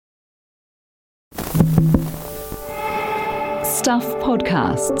Stuff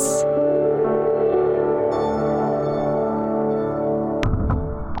Podcasts.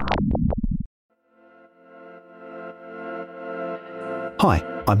 Hi,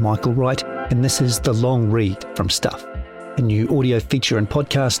 I'm Michael Wright, and this is The Long Read from Stuff, a new audio feature and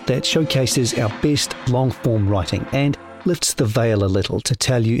podcast that showcases our best long-form writing and lifts the veil a little to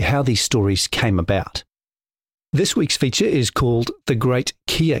tell you how these stories came about. This week's feature is called The Great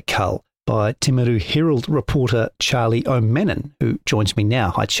Kea Cull by Timaru Herald reporter Charlie O'Mannon, who joins me now.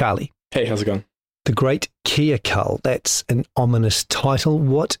 Hi, Charlie. Hey, how's it going? The Great Kea Cull, that's an ominous title.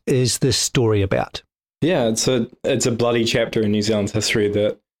 What is this story about? Yeah, it's a bloody chapter in New Zealand's history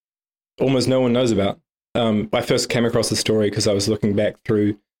that almost no one knows about. I first came across the story because I was looking back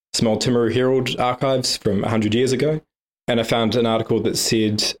through some old Timaru Herald archives from 100 years ago, and I found an article that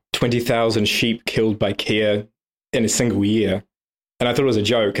said 20,000 sheep killed by Kea in a single year. And I thought it was a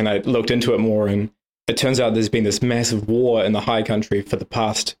joke, and I looked into it more, and it turns out there's been this massive war in the high country for the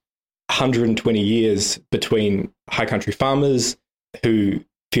past 120 years between high country farmers who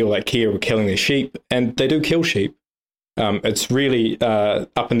feel like Kea were killing their sheep, and they do kill sheep. It's really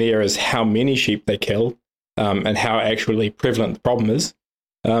up in the air as how many sheep they kill and how actually prevalent the problem is.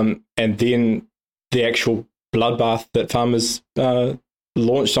 And then the actual bloodbath that farmers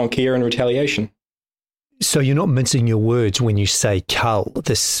launched on Kea in retaliation. So you're not mincing your words when you say cull.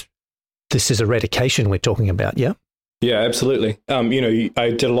 This is eradication we're talking about, yeah? Yeah, absolutely. I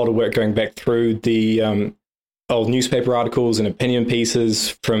did a lot of work going back through the old newspaper articles and opinion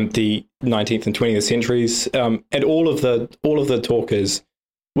pieces from the 19th and 20th centuries, and all of the talk is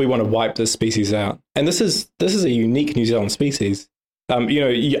we want to wipe this species out. And this is a unique New Zealand species. I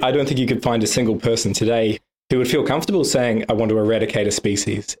don't think you could find a single person today who would feel comfortable saying, I want to eradicate a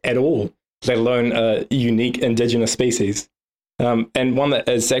species at all, let alone a unique indigenous species, and one that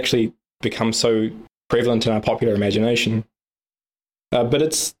has actually become so prevalent in our popular imagination. But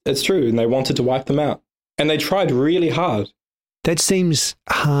it's true, and they wanted to wipe them out. And they tried really hard. That seems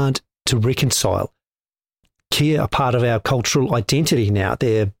hard to reconcile. Kea are part of our cultural identity now.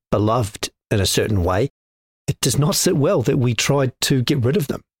 They're beloved in a certain way. It does not sit well that we tried to get rid of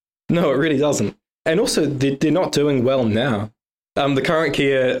them. No, it really doesn't. And also, they're not doing well now. The current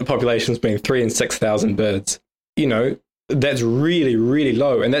Kea population has been 3,000 and 6,000 birds. That's really, really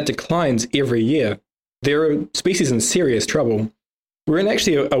low, and that declines every year. There are species in serious trouble. We're in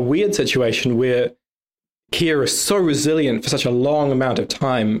actually a weird situation where Kea are so resilient for such a long amount of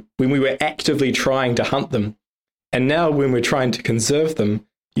time when we were actively trying to hunt them. And now when we're trying to conserve them,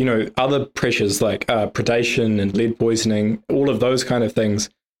 other pressures like predation and lead poisoning, all of those kind of things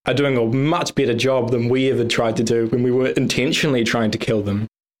are doing a much better job than we ever tried to do when we were intentionally trying to kill them.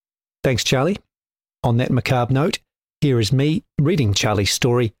 Thanks, Charlie. On that macabre note, here is me reading Charlie's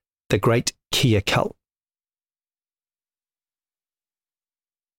story, The Great Kea Cull.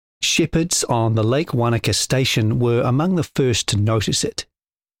 Shepherds on the Lake Wanaka station were among the first to notice it.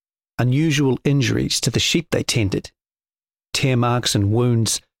 Unusual injuries to the sheep they tended. Tear marks and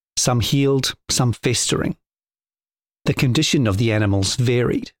wounds, some healed, some festering. The condition of the animals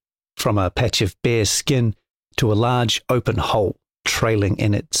varied, from a patch of bare skin to a large open hole trailing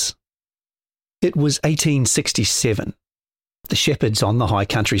innards. It was 1867. The shepherds on the high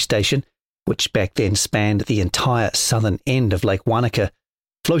country station, which back then spanned the entire southern end of Lake Wanaka,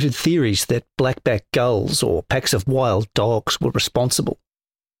 floated theories that blackback gulls or packs of wild dogs were responsible.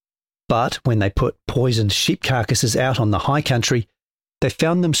 But when they put poisoned sheep carcasses out on the high country, they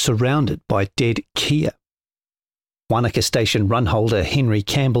found them surrounded by dead Kea. Wanaka Station runholder Henry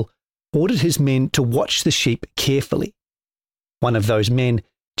Campbell ordered his men to watch the sheep carefully. One of those men,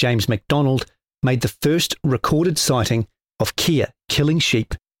 James MacDonald, made the first recorded sighting of Kea killing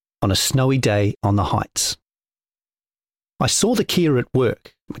sheep on a snowy day on the heights. I saw the Kea at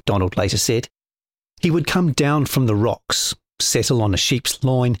work, MacDonald later said. He would come down from the rocks, settle on a sheep's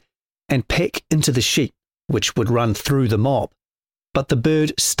loin, and peck into the sheep, which would run through the mob. But the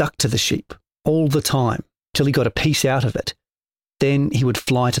bird stuck to the sheep all the time, till he got a piece out of it. Then he would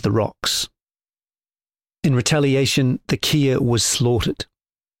fly to the rocks. In retaliation, the Kea was slaughtered.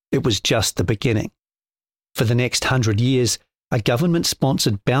 It was just the beginning. For the next 100 years, a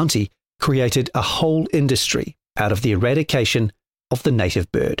government-sponsored bounty created a whole industry out of the eradication of the native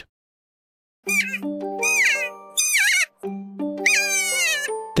bird.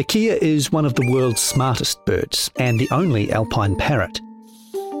 The Kea is one of the world's smartest birds and the only alpine parrot.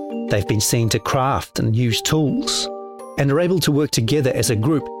 They've been seen to craft and use tools and are able to work together as a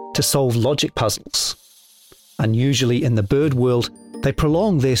group to solve logic puzzles. Unusually in the bird world, they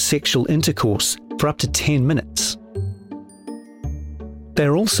prolong their sexual intercourse for up to 10 minutes.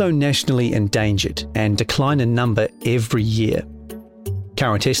 They're also nationally endangered and decline in number every year.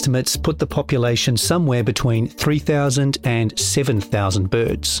 Current estimates put the population somewhere between 3,000 and 7,000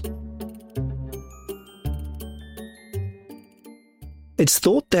 birds. It's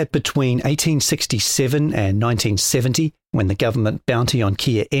thought that between 1867 and 1970, when the government bounty on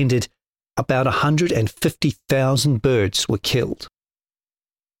kea ended, about 150,000 birds were killed.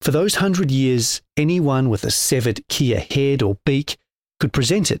 For those 100 years, anyone with a severed kea head or beak could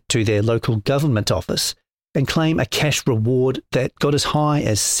present it to their local government office and claim a cash reward that got as high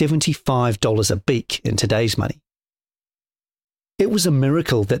as $75 a beak in today's money. It was a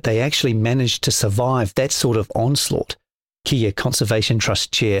miracle that they actually managed to survive that sort of onslaught, Kea Conservation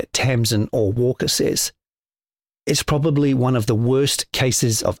Trust Chair Tamsin Orr Walker says. It's probably one of the worst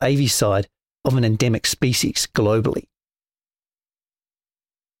cases of avicide of an endemic species globally.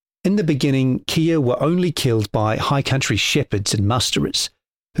 In the beginning, kea were only killed by high country shepherds and musterers,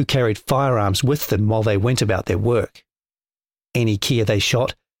 who carried firearms with them while they went about their work. Any kea they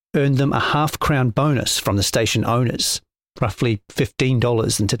shot earned them a half-crown bonus from the station owners, roughly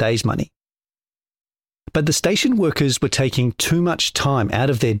 $15 in today's money. But the station workers were taking too much time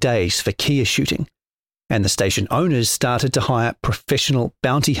out of their days for kea shooting, and the station owners started to hire professional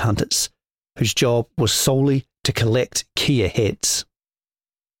bounty hunters, whose job was solely to collect kea heads.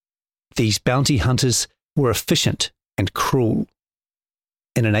 These bounty hunters were efficient and cruel.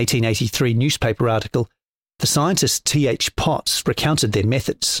 In an 1883 newspaper article, the scientist T.H. Potts recounted their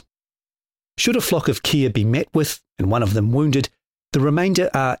methods. Should a flock of kea be met with and one of them wounded, the remainder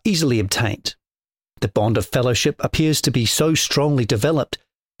are easily obtained. The bond of fellowship appears to be so strongly developed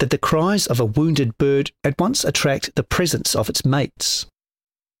that the cries of a wounded bird at once attract the presence of its mates.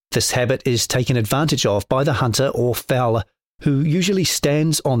 This habit is taken advantage of by the hunter or fowler, who usually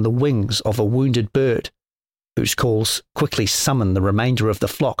stands on the wings of a wounded bird, whose calls quickly summon the remainder of the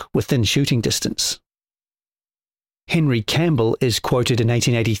flock within shooting distance. Henry Campbell is quoted in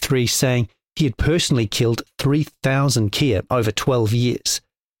 1883 saying he had personally killed 3,000 kea over 12 years,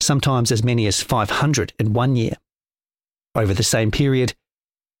 sometimes as many as 500 in 1 year. Over the same period,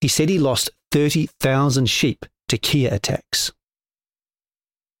 he said he lost 30,000 sheep to kea attacks.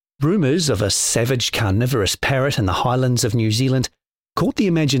 Rumours of a savage carnivorous parrot in the highlands of New Zealand caught the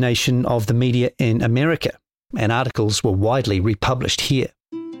imagination of the media in America, and articles were widely republished here.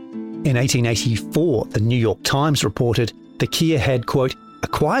 In 1884, the New York Times reported the kea had, quote,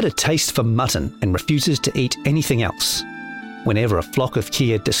 acquired a taste for mutton and refuses to eat anything else. Whenever a flock of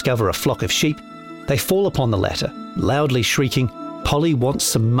kea discover a flock of sheep, they fall upon the latter, loudly shrieking, "Polly wants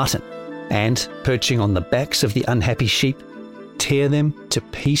some mutton," and, perching on the backs of the unhappy sheep, tear them to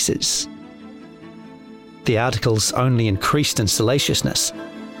pieces. The articles only increased in salaciousness.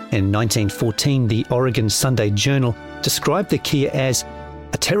 In 1914, the Oregon Sunday Journal described the kea as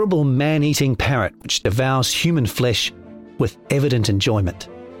a terrible man-eating parrot which devours human flesh with evident enjoyment.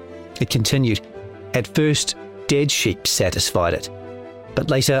 It continued, at first, dead sheep satisfied it, but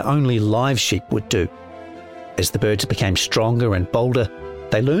later only live sheep would do. As the birds became stronger and bolder,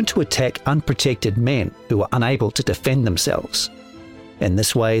 they learned to attack unprotected men who were unable to defend themselves. In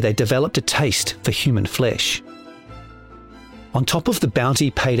this way, they developed a taste for human flesh. On top of the bounty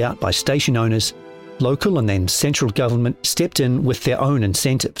paid out by station owners, local and then central government stepped in with their own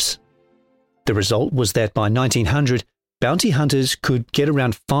incentives. The result was that by 1900, bounty hunters could get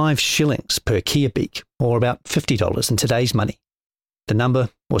around 5 shillings per kea beak, or about $50 in today's money. The number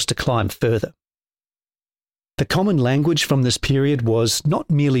was to climb further. The common language from this period was not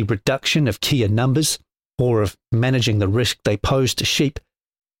merely reduction of kea numbers, or of managing the risk they posed to sheep.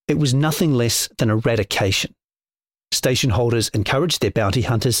 It was nothing less than eradication. Station holders encouraged their bounty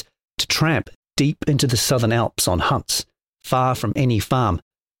hunters to tramp deep into the Southern Alps on hunts, far from any farm,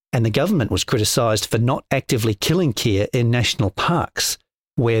 and the government was criticised for not actively killing kea in national parks,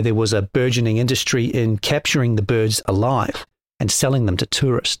 where there was a burgeoning industry in capturing the birds alive and selling them to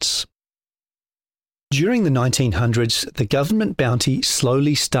tourists. During the 1900s, the government bounty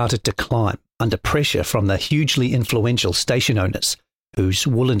slowly started to climb under pressure from the hugely influential station owners, whose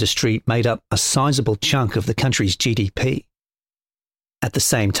wool industry made up a sizable chunk of the country's GDP. At the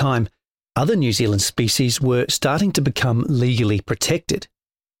same time, other New Zealand species were starting to become legally protected.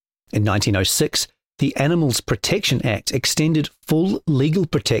 In 1906, the Animals Protection Act extended full legal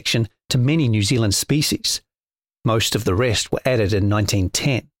protection to many New Zealand species. Most of the rest were added in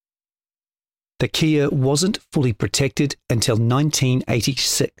 1910. The kea wasn't fully protected until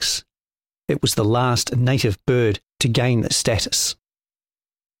 1986. It was the last native bird to gain the status.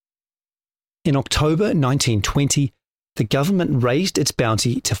 In October 1920, the government raised its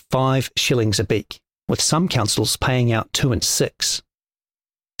bounty to 5 shillings a beak, with some councils paying out 2 and 6.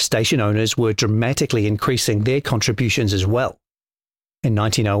 station owners were dramatically increasing their contributions as well. In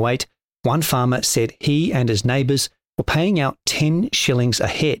 1908, one farmer said he and his neighbours were paying out 10 shillings a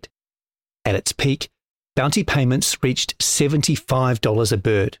head. At its peak, bounty payments reached $75 a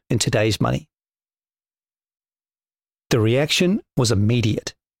bird in today's money. The reaction was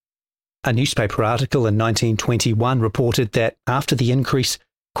immediate. A newspaper article in 1921 reported that after the increase,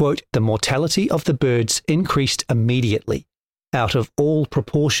 quote, the mortality of the birds increased immediately, out of all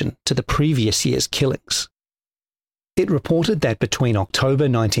proportion to the previous year's killings. It reported that between October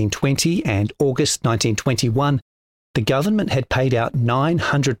 1920 and August 1921, the government had paid out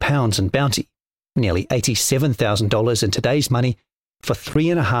 £900 in bounty, nearly $87,000 in today's money, for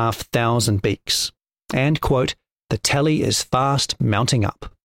 3,500 beaks. And, quote, the tally is fast mounting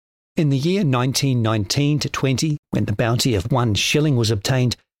up. In the year 1919 to 20, when the bounty of 1 shilling was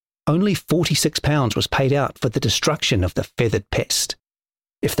obtained, only £46 was paid out for the destruction of the feathered pest.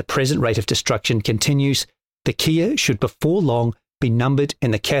 If the present rate of destruction continues, the kea should before long be numbered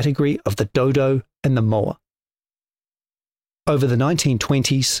in the category of the dodo and the moa. Over the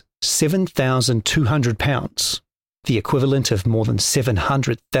 1920s, £7,200, the equivalent of more than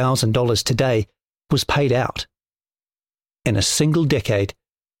 $700,000 today, was paid out. In a single decade,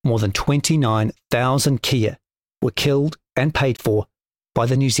 more than 29,000 kea were killed and paid for by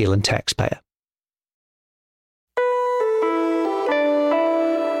the New Zealand taxpayer.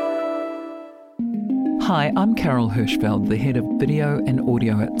 Hi, I'm Carol Hirschfeld, the head of video and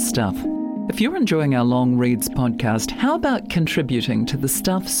audio at Stuff. If you're enjoying our Long Reads podcast, how about contributing to the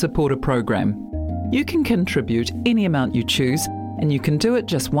Stuff supporter program? You can contribute any amount you choose, and you can do it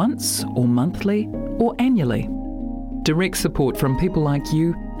just once, or monthly, or annually. Direct support from people like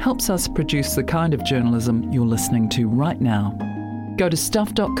you helps us produce the kind of journalism you're listening to right now. Go to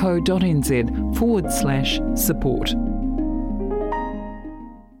stuff.co.nz/support.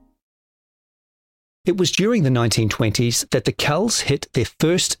 It was during the 1920s that the culls hit their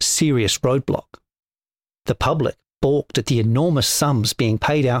first serious roadblock. The public balked at the enormous sums being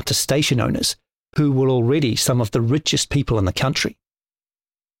paid out to station owners, who were already some of the richest people in the country.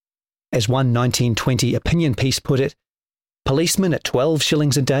 As one 1920 opinion piece put it, policemen at 12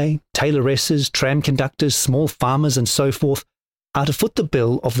 shillings a day, tailoresses, tram conductors, small farmers and so forth are to foot the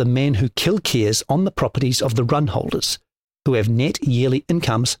bill of the men who kill keas on the properties of the run holders, who have net yearly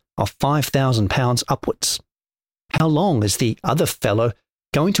incomes of £5,000 upwards. How long is the other fellow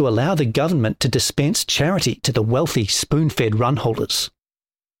going to allow the government to dispense charity to the wealthy spoon-fed run holders?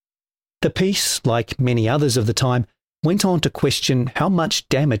 The piece, like many others of the time, went on to question how much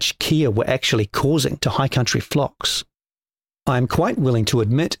damage kea were actually causing to high country flocks. I am quite willing to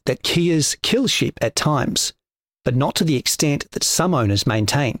admit that keas kill sheep at times, but not to the extent that some owners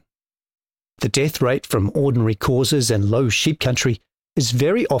maintain. The death rate from ordinary causes in low sheep country is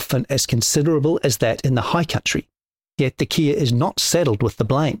very often as considerable as that in the high country, yet the kea is not saddled with the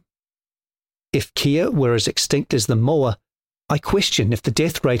blame. If kea were as extinct as the moa, I question if the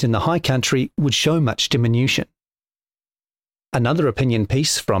death rate in the high country would show much diminution. Another opinion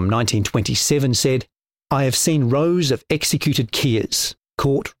piece from 1927 said, I have seen rows of executed keas,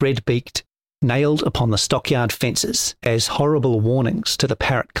 caught red-beaked, nailed upon the stockyard fences as horrible warnings to the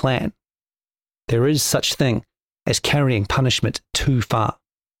parrot clan. There is such thing as carrying punishment too far.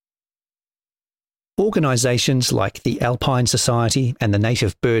 Organisations like the Alpine Society and the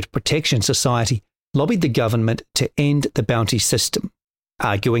Native Bird Protection Society lobbied the government to end the bounty system,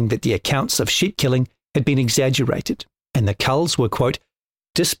 arguing that the accounts of sheep killing had been exaggerated and the culls were, quote,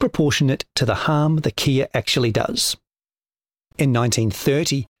 disproportionate to the harm the kea actually does. In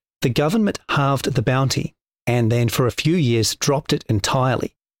 1930, the government halved the bounty and then for a few years dropped it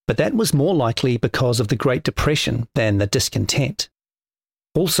entirely, but that was more likely because of the Great Depression than the discontent.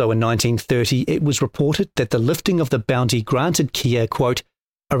 Also in 1930, it was reported that the lifting of the bounty granted kea, quote,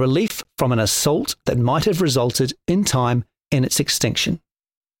 a relief from an assault that might have resulted in time in its extinction.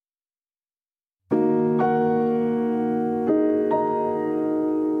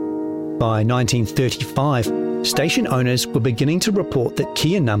 By 1935, station owners were beginning to report that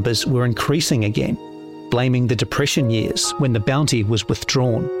kea numbers were increasing again, blaming the Depression years when the bounty was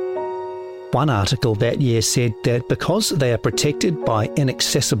withdrawn. One article that year said that because they are protected by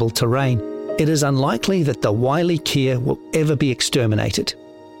inaccessible terrain, it is unlikely that the wily kea will ever be exterminated.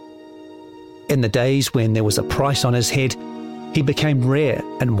 In the days when there was a price on his head, he became rare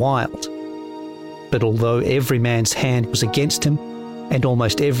and wild. But although every man's hand was against him, and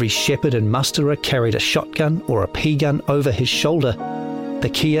almost every shepherd and musterer carried a shotgun or a pea gun over his shoulder, the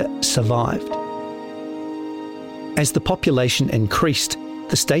kea survived. As the population increased,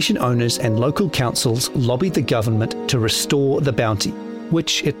 the station owners and local councils lobbied the government to restore the bounty,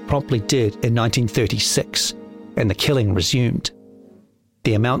 which it promptly did in 1936, and the killing resumed.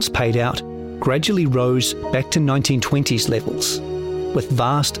 The amounts paid out gradually rose back to 1920s levels, with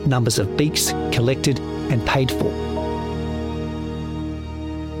vast numbers of beaks collected and paid for.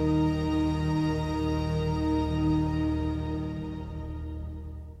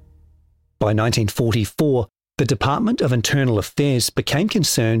 By 1944, the Department of Internal Affairs became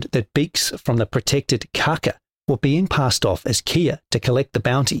concerned that beaks from the protected kaka were being passed off as kea to collect the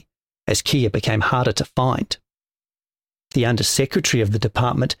bounty, as kea became harder to find. The Undersecretary of the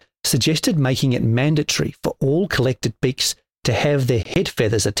department suggested making it mandatory for all collected beaks to have their head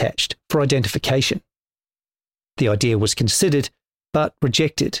feathers attached for identification. The idea was considered, but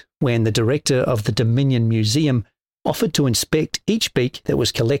rejected when the director of the Dominion Museum offered to inspect each beak that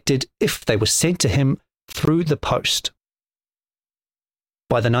was collected if they were sent to him through the post.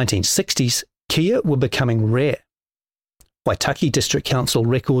 By the 1960s, kea were becoming rare. Waitaki District Council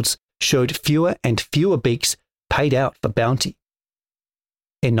records showed fewer and fewer beaks paid out for bounty.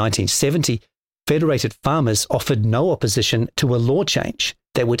 In 1970, federated farmers offered no opposition to a law change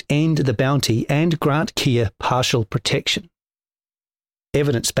that would end the bounty and grant kea partial protection.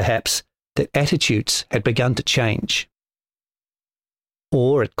 Evidence, perhaps, that attitudes had begun to change.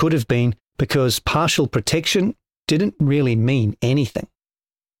 Or it could have been because partial protection didn't really mean anything.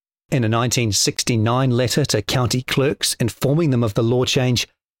 In a 1969 letter to county clerks informing them of the law change,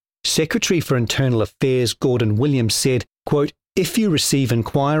 Secretary for Internal Affairs Gordon Williams said, quote, "If you receive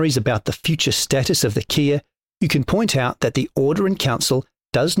inquiries about the future status of the kea, you can point out that the Order in Council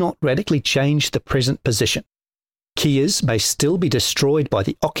does not radically change the present position. Keas may still be destroyed by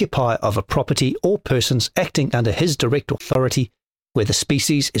the occupier of a property or persons acting under his direct authority where the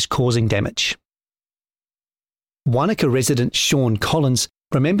species is causing damage." Wanaka resident Sean Collins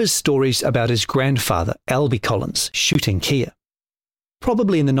remembers stories about his grandfather, Albie Collins, shooting kea.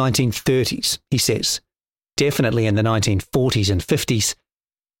 Probably in the 1930s, he says, definitely in the 1940s and 50s,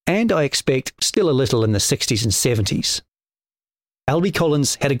 and I expect still a little in the 60s and 70s. Albie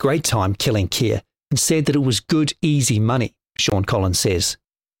Collins had a great time killing kea and said that it was good, easy money, Sean Collins says.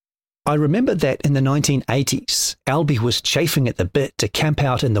 I remember that in the 1980s, Albie was chafing at the bit to camp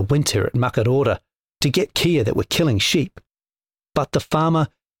out in the winter at Makarora to get kea that were killing sheep, but the farmer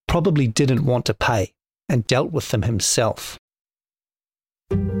probably didn't want to pay and dealt with them himself.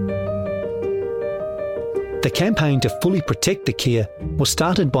 The campaign to fully protect the kea was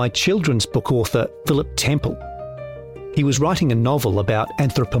started by children's book author Philip Temple. He was writing a novel about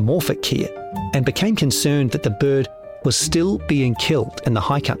anthropomorphic kea and became concerned that the bird was still being killed in the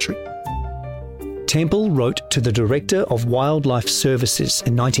high country. Temple wrote to the Director of Wildlife Services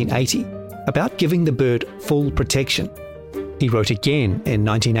in 1980 about giving the bird full protection. He wrote again in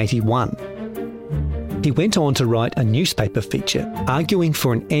 1981. He went on to write a newspaper feature arguing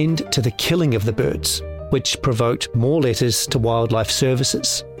for an end to the killing of the birds, which provoked more letters to Wildlife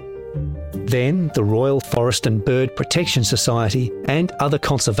Services. Then the Royal Forest and Bird Protection Society and other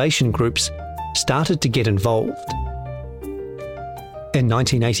conservation groups started to get involved. In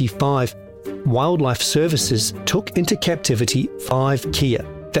 1985, Wildlife Services took into captivity 5 kea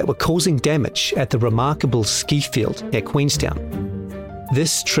that were causing damage at the remarkable ski field near Queenstown.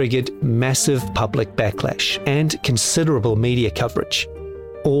 This triggered massive public backlash and considerable media coverage,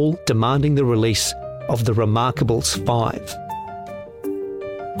 all demanding the release of the Remarkables 5.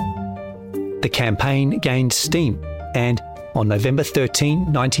 The campaign gained steam, and on November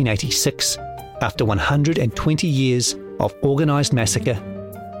 13, 1986, after 120 years of organised massacre,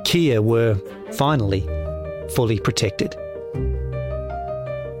 kea were finally fully protected.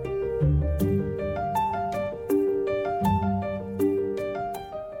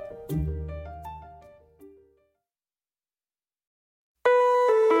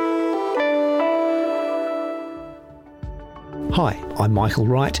 Hi, I'm Michael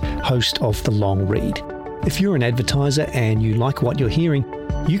Wright, host of The Long Read. If you're an advertiser and you like what you're hearing,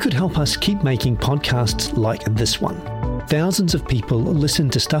 you could help us keep making podcasts like this one. Thousands of people listen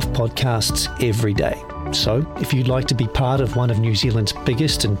to Stuff podcasts every day. So if you'd like to be part of one of New Zealand's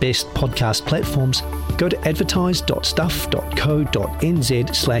biggest and best podcast platforms, go to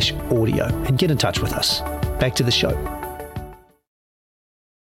advertise.stuff.co.nz/audio and get in touch with us. Back to the show.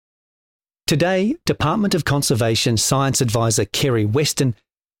 Today, Department of Conservation Science Advisor Kerry Weston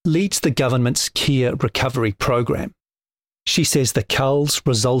leads the government's kea recovery program. She says the culls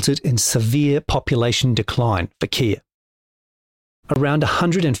resulted in severe population decline for kea. Around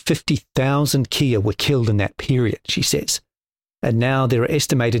 150,000 kea were killed in that period, she says, and now there are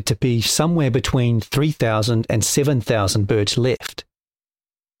estimated to be somewhere between 3,000 and 7,000 birds left.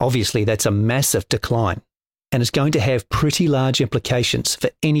 Obviously, that's a massive decline. and is going to have pretty large implications for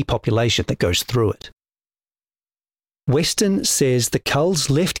any population that goes through it. Weston says the culls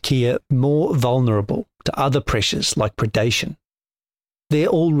left Kea more vulnerable to other pressures like predation. They're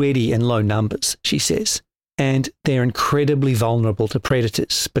already in low numbers, she says, and they're incredibly vulnerable to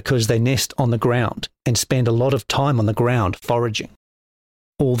predators because they nest on the ground and spend a lot of time on the ground foraging.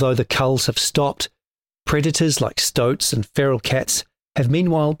 Although the culls have stopped, predators like stoats and feral cats have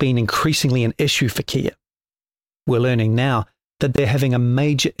meanwhile been increasingly an issue for Kea. We're learning now that they're having a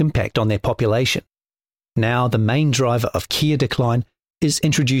major impact on their population. Now the main driver of Kea decline is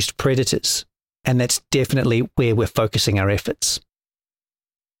introduced predators, and that's definitely where we're focusing our efforts.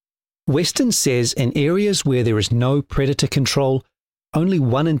 Weston says in areas where there is no predator control, only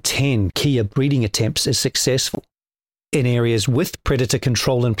 1 in 10 Kea breeding attempts is successful. In areas with predator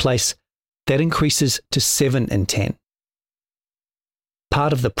control in place, that increases to 7 in 10.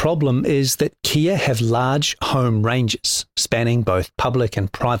 Part of the problem is that Kea have large home ranges, spanning both public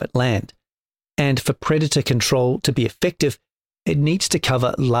and private land, and for predator control to be effective, it needs to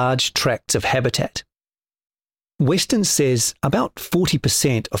cover large tracts of habitat. Weston says about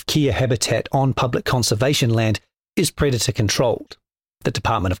 40% of Kea habitat on public conservation land is predator controlled. The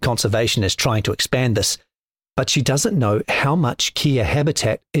Department of Conservation is trying to expand this, but she doesn't know how much Kea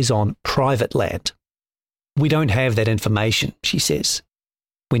habitat is on private land. We don't have that information, she says.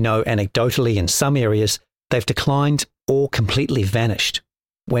 We know anecdotally in some areas they've declined or completely vanished.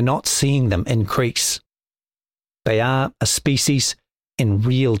 We're not seeing them increase. They are a species in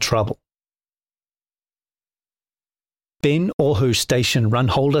real trouble. Ben Oahu Station run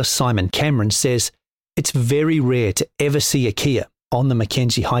holder Simon Cameron says it's very rare to ever see a Kea on the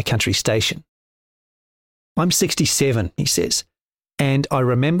Mackenzie High Country Station. I'm 67, he says, and I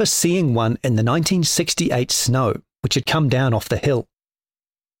remember seeing one in the 1968 snow, which had come down off the hill.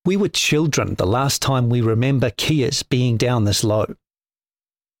 We were children the last time we remember Keas being down this low.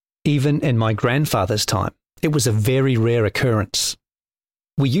 Even in my grandfather's time, it was a very rare occurrence.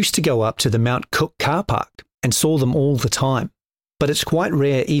 We used to go up to the Mount Cook car park and saw them all the time, but it's quite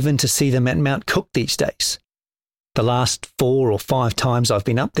rare even to see them at Mount Cook these days. The last 4 or 5 times I've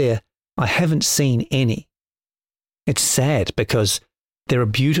been up there, I haven't seen any. It's sad because they're a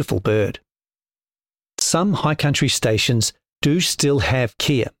beautiful bird. Some high country stations do still have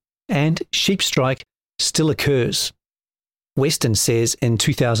Kea, and sheep strike still occurs. Weston says in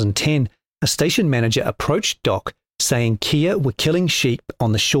 2010, a station manager approached Doc saying Kea were killing sheep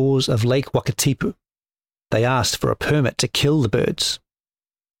on the shores of Lake Wakatipu. They asked for a permit to kill the birds.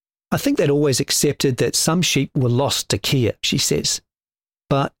 I think they'd always accepted that some sheep were lost to Kea, she says,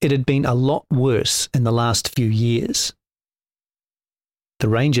 but it had been a lot worse in the last few years. The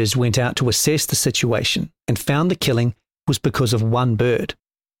rangers went out to assess the situation and found the killing was because of one bird.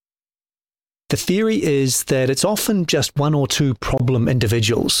 The theory is that it's often just 1 or 2 problem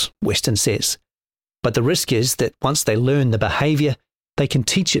individuals, Weston says, but the risk is that once they learn the behaviour, they can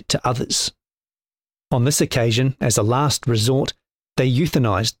teach it to others. On this occasion, as a last resort, they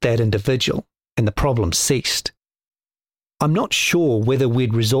euthanized that individual and the problem ceased. I'm not sure whether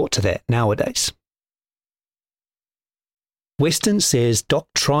we'd resort to that nowadays. Weston says Doc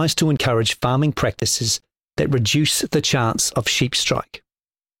tries to encourage farming practices that reduce the chance of sheep strike.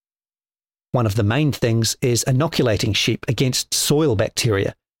 One of the main things is inoculating sheep against soil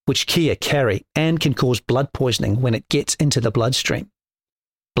bacteria, which Kea carry and can cause blood poisoning when it gets into the bloodstream.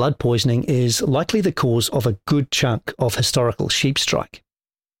 Blood poisoning is likely the cause of a good chunk of historical sheep strike.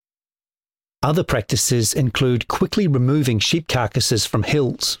 Other practices include quickly removing sheep carcasses from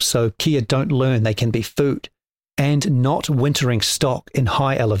hills so Kea don't learn they can be food, and not wintering stock in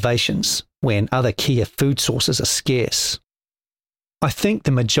high elevations when other Kea food sources are scarce. I think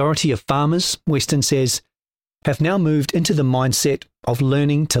the majority of farmers, Weston says, have now moved into the mindset of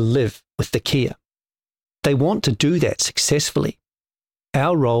learning to live with the Kea. They want to do that successfully.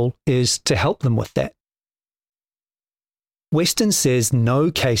 Our role is to help them with that. Weston says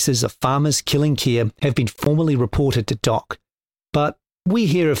no cases of farmers killing Kea have been formally reported to Doc, but we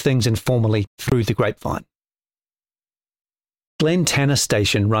hear of things informally through the grapevine. Glen Tanner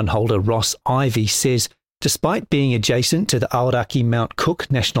Station run holder Ross Ivey says despite being adjacent to the Aoraki Mount Cook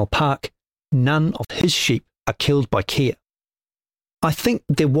National Park, none of his sheep are killed by Kea. I think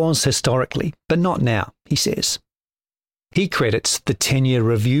there was historically, but not now, he says. He credits the 10-year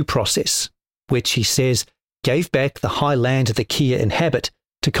review process, which he says gave back the high land the Kea inhabit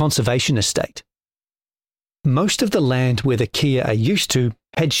to conservation estate. Most of the land where the Kea are used to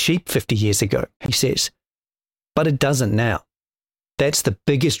had sheep 50 years ago, he says, but it doesn't now. That's the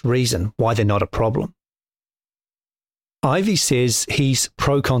biggest reason why they're not a problem. Ivy says he's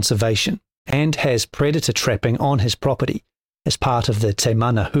pro-conservation and has predator trapping on his property as part of the Te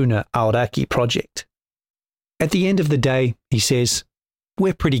Manahuna Aoraki project. At the end of the day, he says,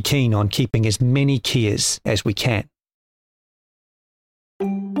 we're pretty keen on keeping as many keas as we can.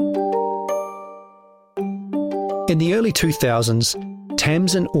 In the early 2000s,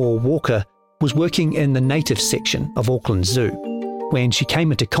 Tamsin Orr Walker was working in the native section of Auckland Zoo when she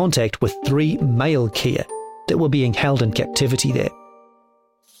came into contact with 3 male kea that were being held in captivity there.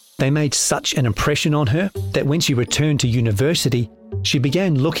 They made such an impression on her that when she returned to university, she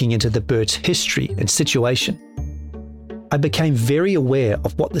began looking into the bird's history and situation. I became very aware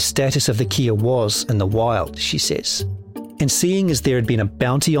of what the status of the kea was in the wild, she says, and seeing as there had been a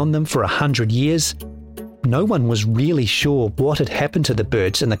bounty on them for 100 years, no one was really sure what had happened to the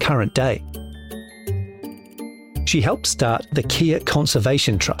birds in the current day. She helped start the Kea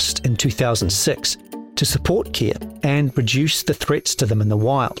Conservation Trust in 2006 to support kea and reduce the threats to them in the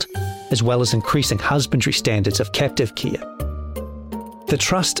wild, as well as increasing husbandry standards of captive kea. The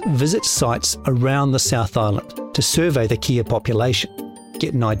Trust visits sites around the South Island to survey the kea population,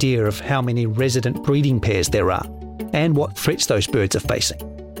 get an idea of how many resident breeding pairs there are, and what threats those birds are facing,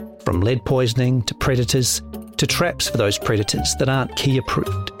 from lead poisoning to predators to traps for those predators that aren't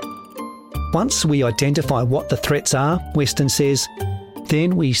kea-approved. Once we identify what the threats are, Weston says,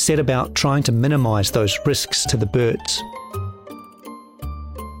 then we set about trying to minimise those risks to the birds.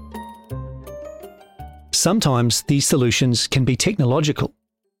 Sometimes these solutions can be technological.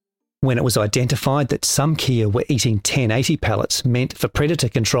 When it was identified that some kea were eating 1080 pellets meant for predator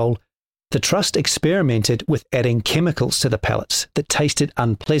control, the Trust experimented with adding chemicals to the pellets that tasted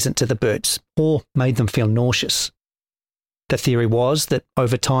unpleasant to the birds or made them feel nauseous. The theory was that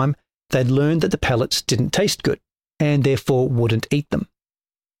over time they'd learned that the pellets didn't taste good and therefore wouldn't eat them.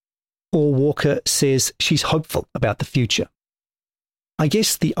 Orr Walker says she's hopeful about the future. I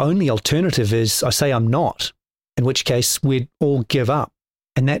guess the only alternative is I say I'm not, in which case we'd all give up,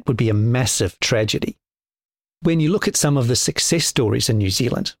 and that would be a massive tragedy. When you look at some of the success stories in New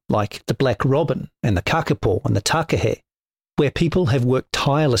Zealand, like the black robin and the kakapo and the takahe, where people have worked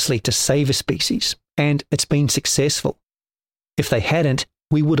tirelessly to save a species, and it's been successful. If they hadn't,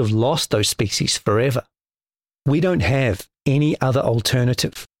 we would have lost those species forever. We don't have any other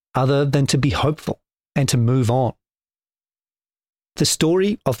alternative other than to be hopeful and to move on. The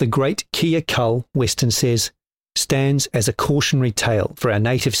story of the Great Kea Cull, Weston says, stands as a cautionary tale for our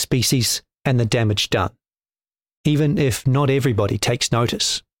native species and the damage done, even if not everybody takes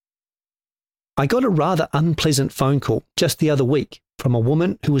notice. I got a rather unpleasant phone call just the other week from a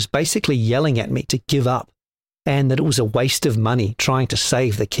woman who was basically yelling at me to give up and that it was a waste of money trying to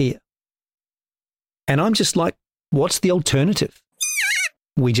save the kea. And I'm just like, what's the alternative?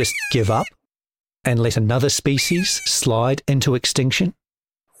 We just give up and let another species slide into extinction?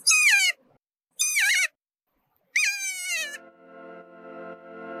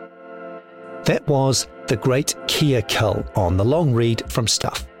 That was The Great Kea Cull on The Long Read from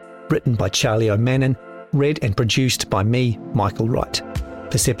Stuff, written by Charlie O'Mannon, read and produced by me, Michael Wright.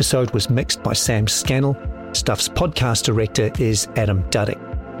 This episode was mixed by Sam Scannell. Stuff's podcast director is Adam Dudding.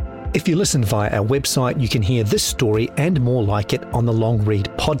 If you listen via our website, you can hear this story and more like it on the Long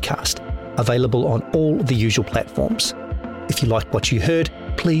Read podcast, available on all the usual platforms. If you liked what you heard,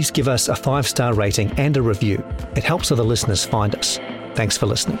 please give us a 5-star rating and a review. It helps other listeners find us. Thanks for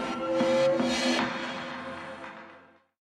listening.